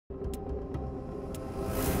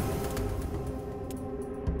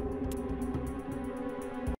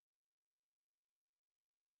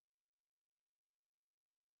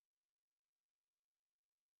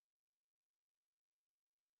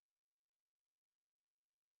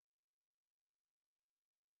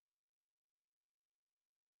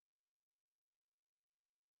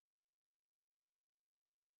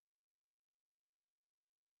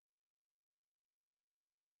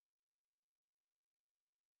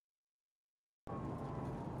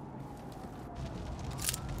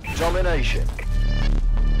Domination.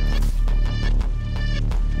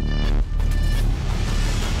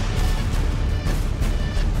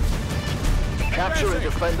 Capture and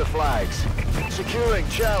defend the flags. Securing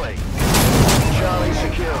Charlie. Charlie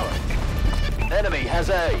secure. Enemy has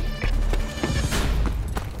A.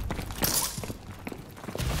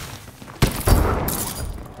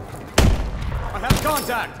 I have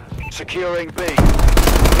contact. Securing B.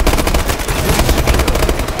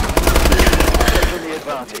 Taking the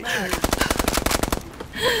advantage.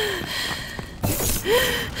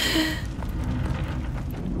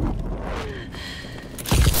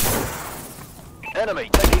 Enemy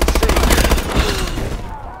taking C.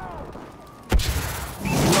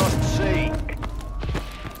 Lost C.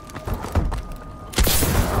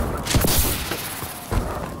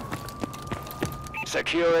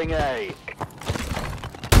 Securing A.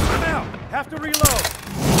 I'm out. Have to reload.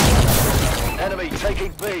 Enemy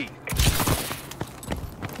taking B.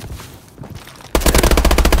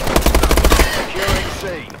 Securing C.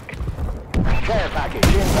 Care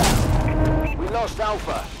package inbound. We lost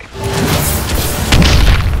Alpha.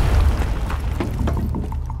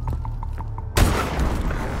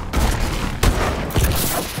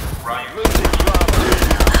 Losing Bravo.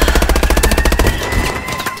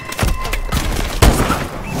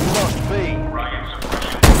 We lost B.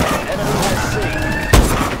 Enemy has C.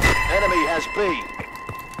 Enemy has B.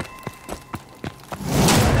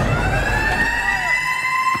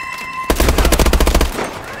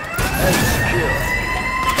 A secure.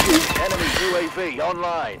 Enemy UAV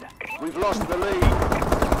online. We've lost the lead.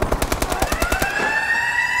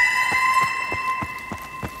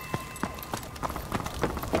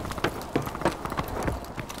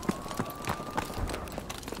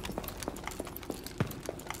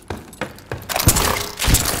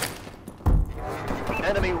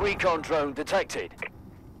 Enemy recon drone detected.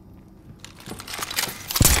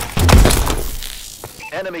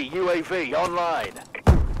 Enemy UAV online.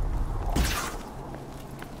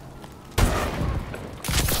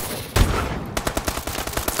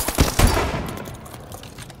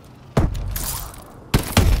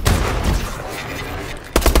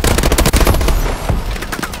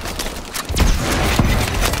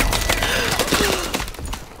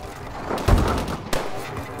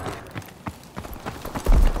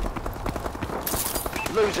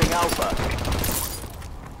 Losing Alpha.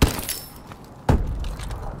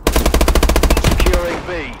 Securing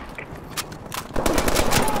B.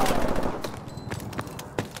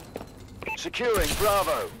 Securing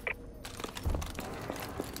Bravo.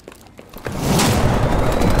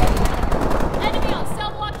 Enemy on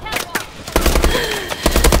cell block catwalk.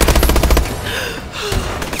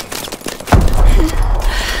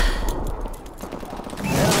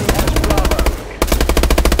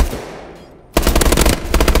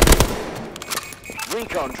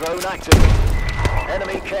 Recon drone active.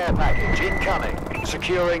 Enemy care package incoming.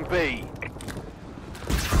 Securing B.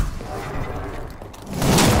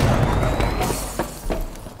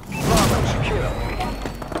 Bravo secure.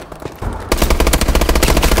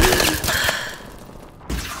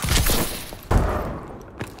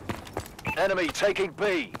 Enemy taking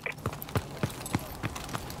B.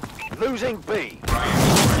 Losing B.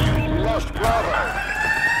 Lost Bravo.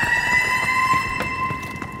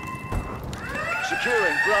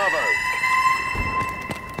 Securing Bravo.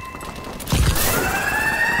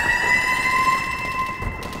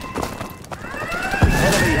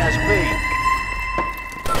 Enemy has B.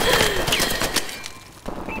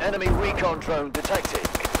 Enemy recon drone detected.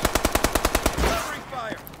 Covering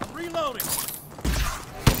fire. I'm reloading.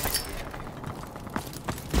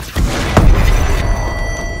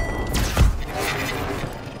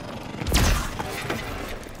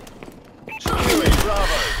 Securing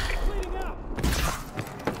Bravo.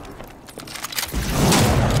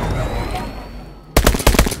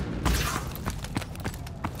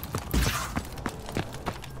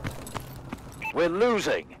 We're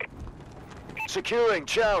losing. Securing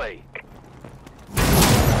Charlie.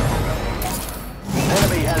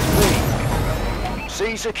 Enemy has B.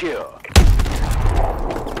 C secure.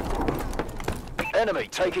 Enemy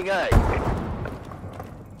taking A.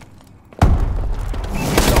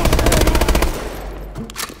 Lost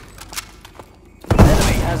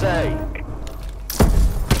A.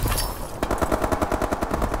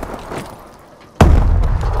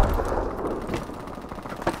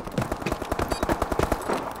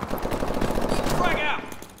 Frag out!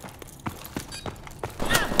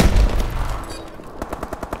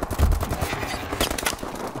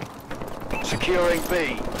 Securing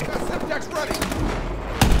B. Semtex ready.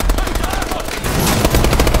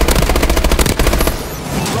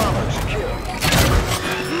 Bravo secure.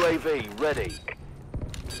 UAV ready.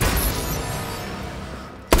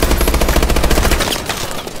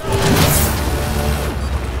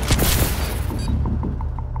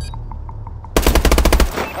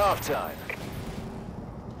 Half-time.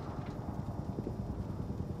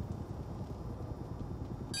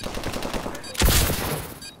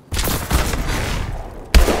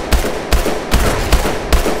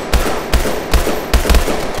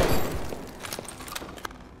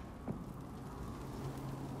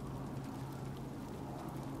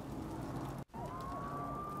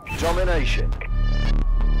 Domination.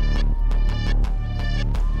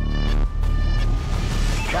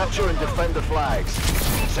 Capture and defend the flags.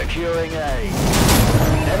 Securing A.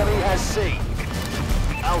 Enemy has C.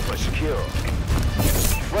 Alpha secure.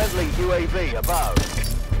 Friendly UAV above.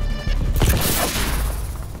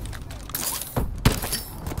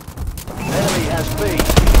 Enemy has B.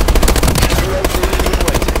 UAV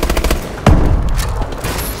waiting.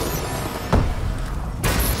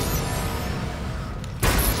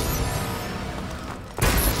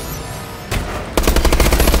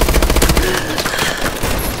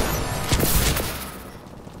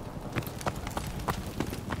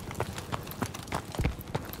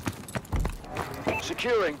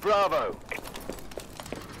 Securing Bravo.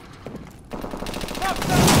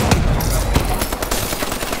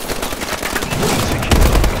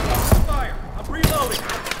 Fire! I'm reloading!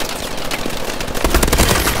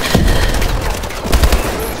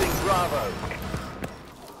 Losing Bravo.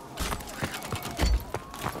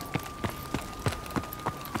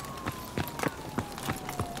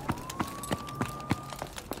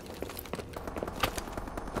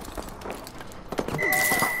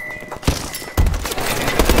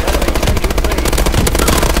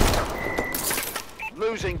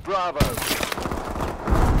 Losing Bravo.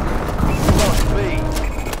 Lost B.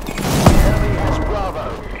 Enemy has Bravo.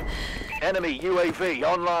 Enemy UAV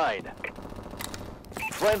online.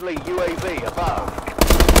 Friendly UAV above.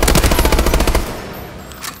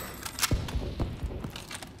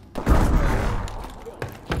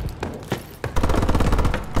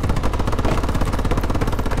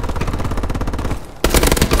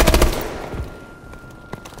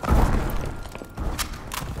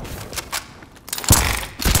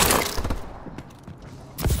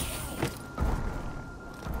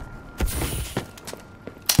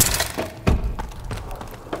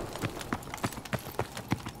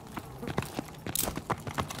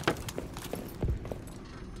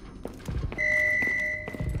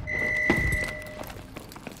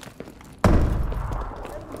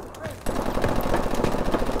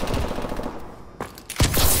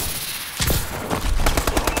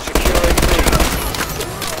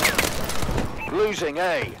 Losing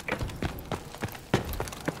A.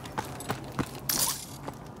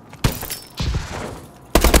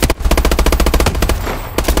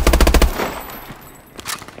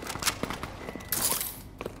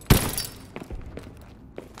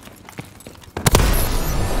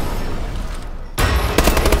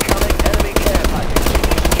 Incoming enemy care package.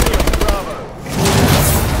 Securing Bravo.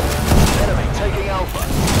 Enemy taking Alpha.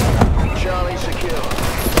 Charlie secure.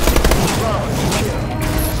 Bravo secure.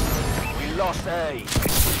 We lost A.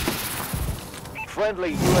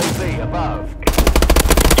 Friendly UAV above.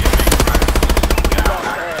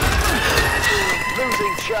 Lost A.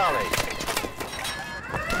 Losing Charlie.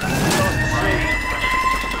 Lost C.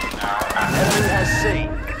 Enemy has C.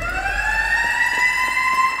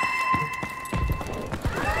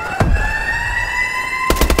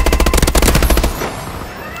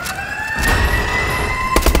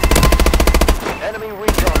 Enemy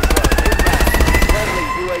recon drone inbound. Friendly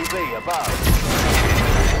UAV above.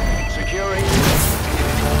 Securing.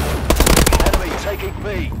 Enemy taking B.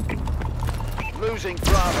 Losing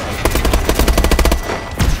Bravo.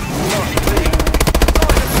 Lost B.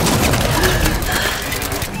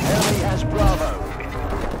 Enemy has Bravo.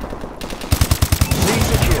 C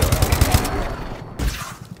secure.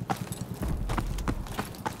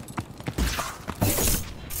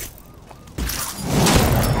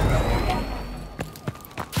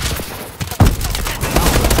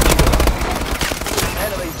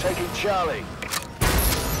 Enemy taking Charlie.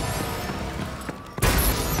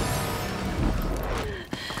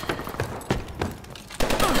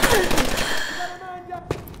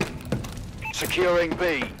 Securing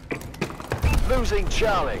B. Losing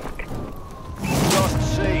Charlie.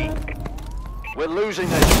 Lost C. We're losing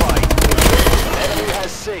this fight. Enemy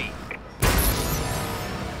has C.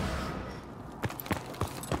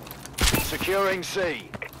 Securing C.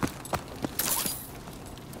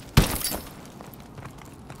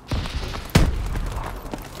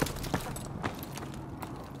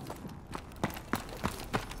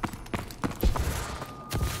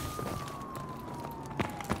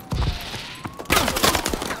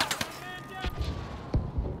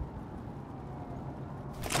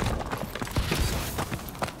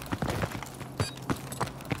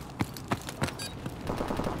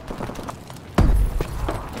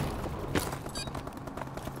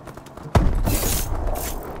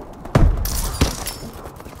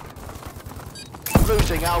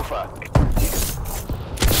 Losing Alpha.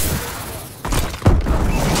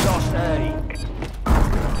 Lost A.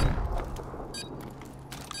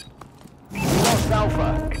 Lost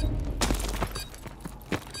Alpha.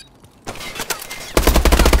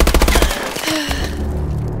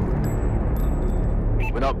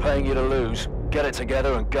 We're not paying you to lose. Get it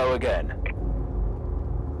together and go again.